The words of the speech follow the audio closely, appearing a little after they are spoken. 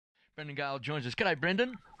Brendon Gale joins us. G'day,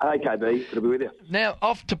 Brendan. Hey, KB. Good to be with you. Now,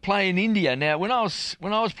 off to play in India. Now, when I was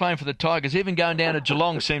playing for the Tigers, even going down to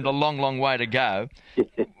Geelong seemed a long, long way to go.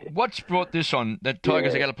 What's brought this on, that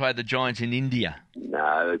Tigers are going to play the Giants in India?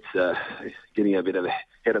 No, it's getting a bit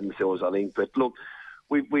ahead of themselves, I think. But look,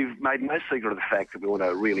 we've made no secret of the fact that we want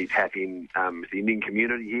to really tap in the Indian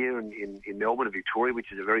community here in Melbourne and Victoria,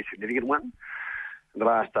 which is a very significant one. In the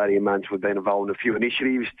last 18 months, we've been involved in a few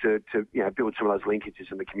initiatives to build some of those linkages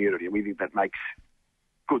in the community, and we think that makes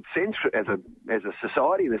good sense as a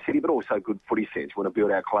society in the city, but also good footy sense. We want to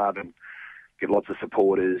build our club and get lots of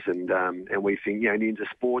supporters, and we think Indians are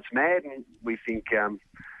sports mad, and we think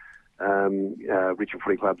Richmond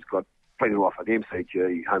Footy Club's got plenty to offer. The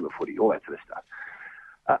MCG, home of footy, all that sort of stuff.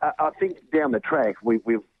 I think down the track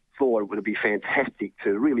we've thought it would be fantastic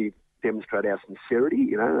to really demonstrate our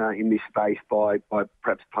sincerity, in this space by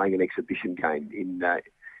perhaps playing an exhibition game in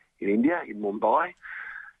India, in Mumbai.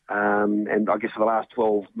 And I guess for the last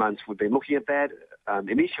 12 months we've been looking at that,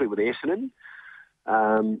 initially with Essendon,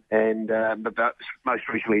 but most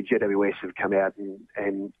recently GWS have come out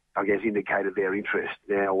and I guess indicated their interest.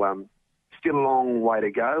 Now, still a long way to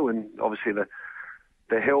go, and obviously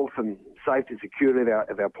the health and safety and security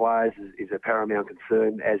of our players is a paramount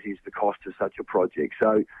concern, as is the cost of such a project.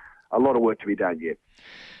 So a lot of work to be done yet.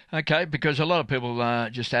 Okay, because a lot of people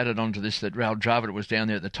just added on to this that Raul Dravid was down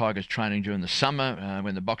there at the Tigers training during the summer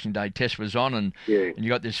when the Boxing Day test was on, and you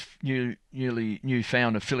got this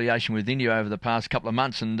newfound affiliation with India over the past couple of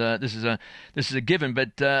months, and this is a given,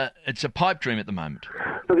 but it's a pipe dream at the moment.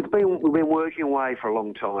 Look, we've been working away for a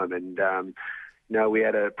long time, and we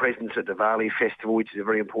had a presence at the Diwali Festival, which is a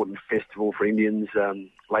very important festival for Indians,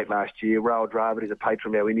 late last year. Raul Dravid is a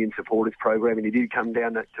patron of our Indian supporters program, and he did come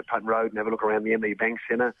down to Punt Road and have a look around the ME Bank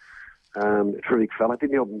Centre. Terrific fella.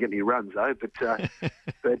 Didn't help him get any runs, though. But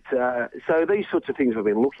so these sorts of things we've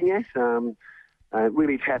been looking at,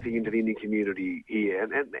 really tapping into the Indian community here.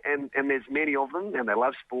 And there's many of them, and they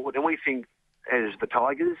love sport. And we think, as the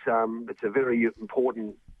Tigers, it's a very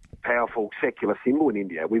important, powerful secular symbol in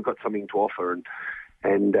India. We've got something to offer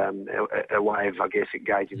and a way of, I guess,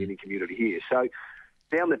 engaging the Indian community here. So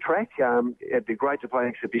down the track, it'd be great to play an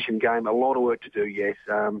exhibition game. A lot of work to do, yes.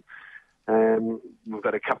 We've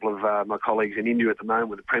got a couple of my colleagues in India at the moment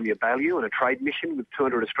with a Premier Value and a trade mission with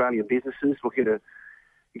 200 Australian businesses looking to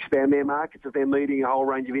expand their markets. They're meeting a whole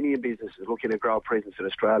range of Indian businesses looking to grow a presence in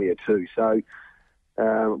Australia too. So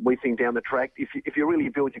we think down the track, if you really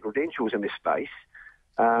build your credentials in this space,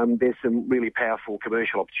 there's some really powerful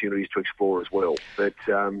commercial opportunities to explore as well. But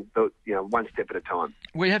one step at a time.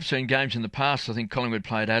 We have seen games in the past. I think Collingwood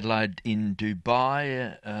played Adelaide in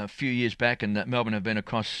Dubai a few years back, and Melbourne have been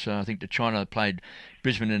across, I think, to China. Played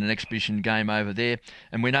Brisbane in an exhibition game over there.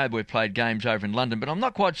 And we know we've played games over in London, but I'm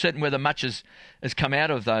not quite certain whether much has come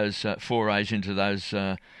out of those forays into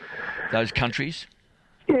those countries.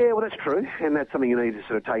 Yeah, well, that's true, and that's something you need to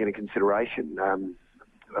sort of take into consideration.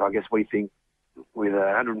 I guess we think, with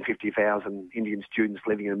 150,000 Indian students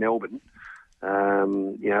living in Melbourne,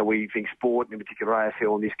 we think sport, in particular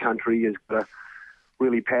AFL in this country, has got a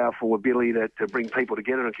really powerful ability to bring people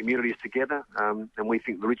together and communities together. And we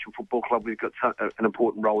think the Richmond Football Club, we've got an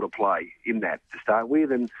important role to play in that to start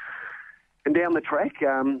with. And down the track,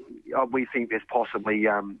 we think there's possibly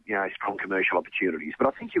strong commercial opportunities. But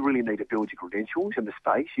I think you really need to build your credentials in the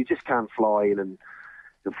space. You just can't fly in and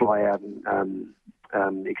fly out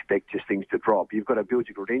and expect just things to drop. You've got to build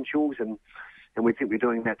your credentials, and we think we're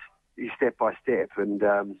doing that step by step, and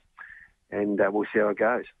we'll see how it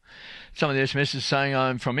goes. Some of the SMSs saying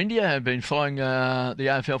I'm from India, have been following the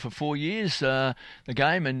AFL for 4 years, the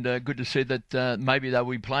game, and good to see that maybe they'll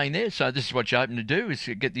be playing there. So this is what you're hoping to do, is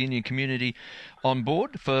to get the Indian community on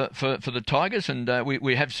board for the Tigers. And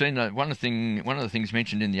we have seen one of the things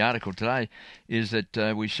mentioned in the article today is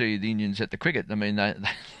that we see the Indians at the cricket. I mean, they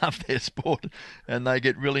love their sport and they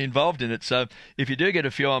get really involved in it. So if you do get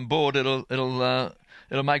a few on board, it'll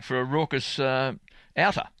make for a raucous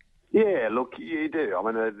outer. Yeah, look, you do. I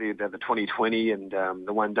mean, the 2020 and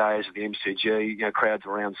the one days of the MCG, crowds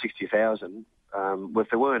around 60,000. If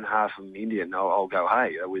there weren't half of them Indian, I'll go,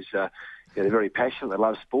 hey. It was, they're very passionate. They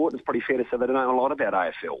love sport. It's pretty fair to say they don't know a lot about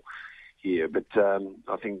AFL here. But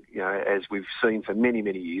I think, as we've seen for many,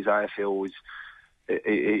 many years, AFL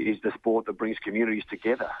is the sport that brings communities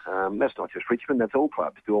together. That's not just Richmond. That's all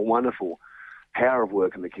clubs do a wonderful power of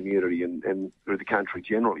work in the community and through the country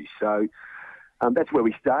generally. So that's where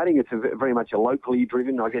we're starting. It's very much a locally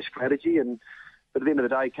driven, I guess, strategy. But at the end of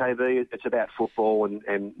the day, KB, it's about football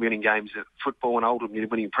and winning games at football and ultimately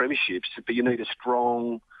winning premierships. But you need a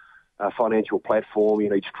strong financial platform. You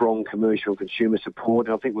need strong commercial and consumer support.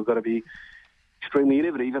 And I think we've got to be extremely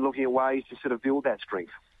innovative and looking at ways to sort of build that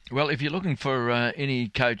strength. Well, if you're looking for any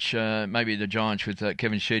coach, maybe the Giants with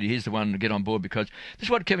Kevin Sheedy, he's the one to get on board, because this is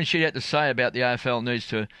what Kevin Sheedy had to say about the AFL needs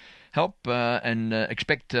to help and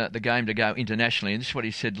expect the game to go internationally. And this is what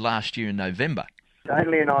he said last year in November. It's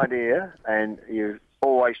only an idea, and you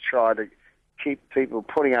always try to keep people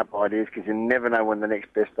putting up ideas, because you never know when the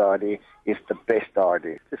next best idea is the best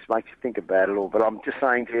idea. Just makes you think about it all. But I'm just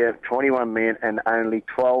saying to you, 21 million and only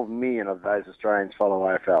 12 million of those Australians follow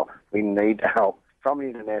AFL. We need help from the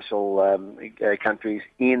international countries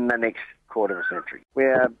in the next quarter of a century. We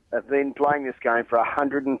have been playing this game for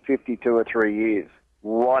 152 or 3 years.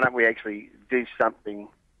 Why don't we actually do something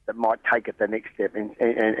that might take it the next step?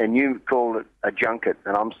 And you call it a junket,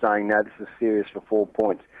 and I'm saying, no, this is serious for 4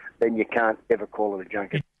 points. Then you can't ever call it a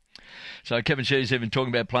junket. So Kevin Sheedy's even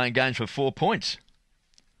talking about playing games for 4 points.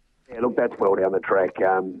 Yeah, look, that's well down the track.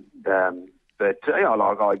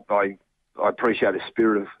 I appreciate the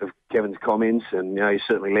spirit of Kevin's comments, and he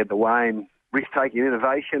certainly led the way in risk-taking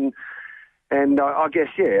innovation. And I guess,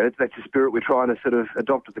 that's the spirit we're trying to sort of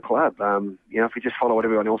adopt at the club. If we just follow what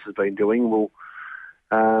everyone else has been doing, we'll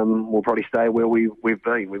probably stay where we've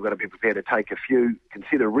been. We've got to be prepared to take a few,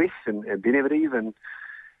 consider risks and be innovative. And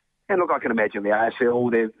look, I can imagine the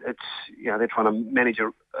AFL, they're trying to manage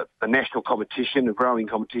a national competition, a growing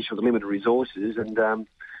competition with limited resources,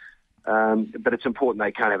 but it's important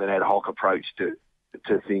they can't have an ad hoc approach to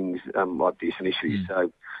things like this initially.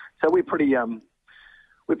 So we're pretty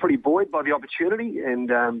buoyed by the opportunity,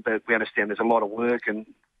 but we understand there's a lot of work, and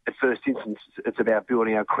at first instance, it's about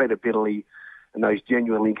building our credibility and those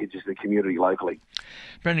genuine linkages to the community locally.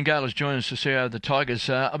 Brendon Gale has joined us, the CEO of the Tigers.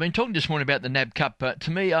 I've been talking this morning about the NAB Cup. To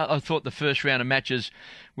me, I thought the first round of matches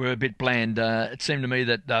were a bit bland. It seemed to me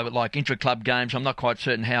that they were like intra-club games. I'm not quite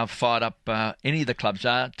certain how fired up any of the clubs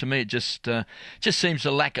are. To me, it just seems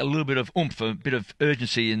to lack a little bit of oomph, a bit of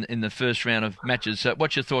urgency in the first round of matches.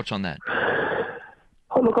 What's your thoughts on that?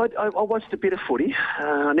 Oh, look, I watched a bit of footy.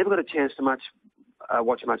 I never got a chance to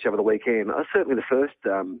watch much over the weekend. Certainly the first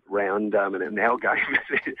round and our game,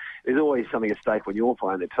 there's always something at stake when you're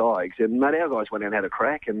playing the Tigers. And mate, our guys went out and had a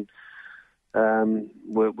crack, and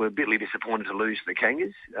were bitterly disappointed to lose to the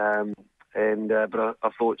Kangas. But I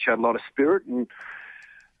thought showed a lot of spirit and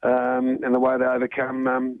the way they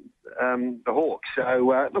overcome the Hawks.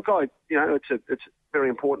 So look, it's very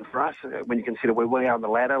important for us when you consider where we are on the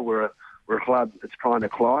ladder. We're a club that's trying to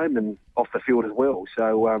climb and off the field as well.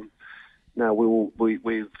 So. No, we've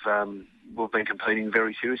been competing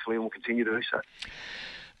very seriously and we'll continue to do so.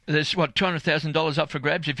 There's, $200,000 up for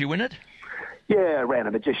grabs if you win it? Yeah,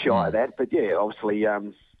 around it, just shy of that. But yeah, obviously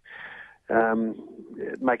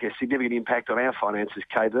make a significant impact on our finances,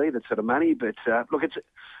 KB, that sort of money. But look,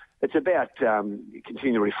 it's about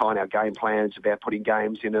continuing to refine our game plans, about putting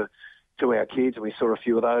games to our kids, and we saw a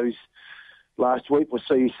few of those last week. We'll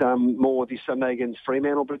see some more this Sunday against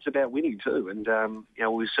Fremantle, but it's about winning too. And,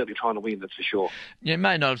 we're certainly trying to win, that's for sure. You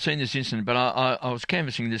may not have seen this incident, but I was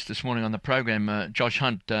canvassing this morning on the program. Josh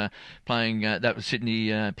Hunt playing, that was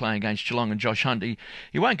Sydney playing against Geelong, and Josh Hunt, he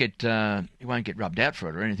won't get rubbed out for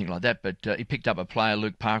it or anything like that, but he picked up a player,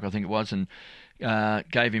 Luke Parker, I think it was, and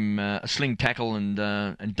gave him a sling tackle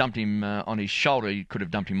and dumped him on his shoulder. He could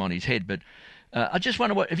have dumped him on his head, but I just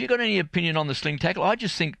wonder, have you got any opinion on the sling tackle? I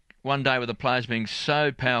just think one day with the players being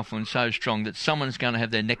so powerful and so strong that someone's going to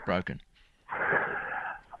have their neck broken.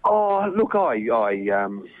 Oh, look, I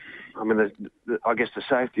guess the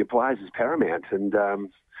safety of players is paramount, and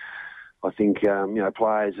I think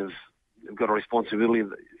players have got a responsibility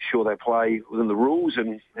to ensure they play within the rules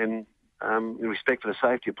and in respect for the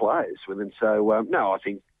safety of players. And so, no, I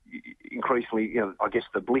think increasingly, I guess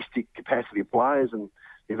the ballistic capacity of players, and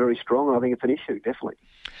they're very strong, and I think it's an issue, definitely.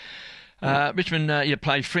 Richmond, you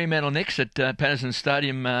play Fremantle next at Patterson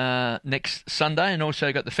Stadium next Sunday, and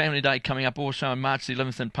also got the Family Day coming up also on March the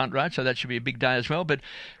 11th and Punt Road, so that should be a big day as well. But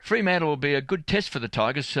Fremantle will be a good test for the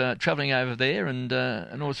Tigers, travelling over there and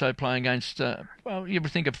also playing against, you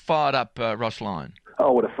would think a fired-up Ross Lyon. I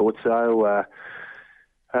would have thought so.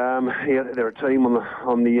 They're a team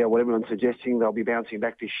on the what everyone's suggesting. They'll be bouncing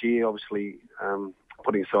back this year, obviously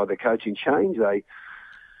putting aside their coaching change.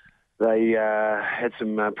 They had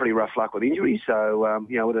some pretty rough luck with injuries, so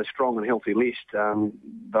with a strong and healthy list,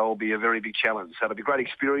 they'll be a very big challenge. So it'll be a great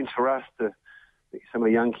experience for us. Some of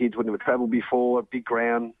the young kids wouldn't have travelled before, big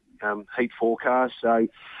ground, heat forecast, so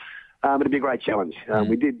it'll be a great challenge.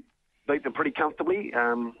 We did beat them pretty comfortably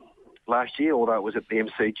last year, although it was at the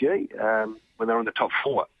MCG when they were in the top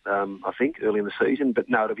four, I think, early in the season. But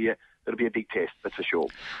no, it'll be a it'll be a big test, that's for sure.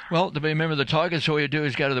 Well, to be a member of the Tigers, all you do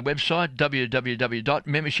is go to the website,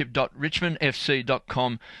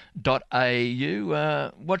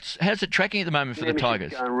 www.membership.richmondfc.com.au. How's it tracking at the moment for the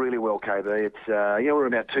Tigers? It's going really well, KB. It's we're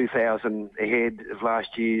about 2,000 ahead of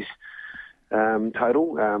last year's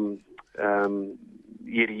total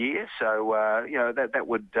year to year. So that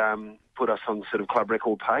would put us on sort of club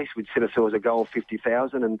record pace. We'd set ourselves a goal of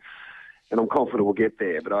 50,000, and I'm confident we'll get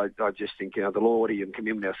there. But I just think the loyalty and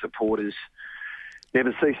commitment of our supporters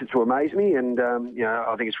never ceases to amaze me, and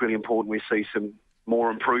I think it's really important we see some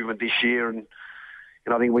more improvement this year, and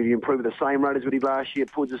I think we improve at the same rate as we did last year.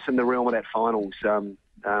 It puts us in the realm of that finals.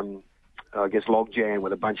 I guess logjam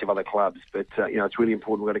with a bunch of other clubs, but it's really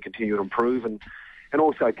important we're going to continue to improve, and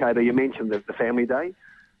also, KB, you mentioned the family day.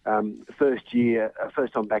 First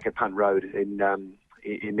time back at Punt Road in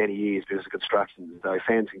many years because of construction. So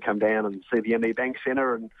fans can come down and see the ME Bank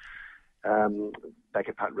Centre, and back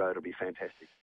at Punt Road will be fantastic.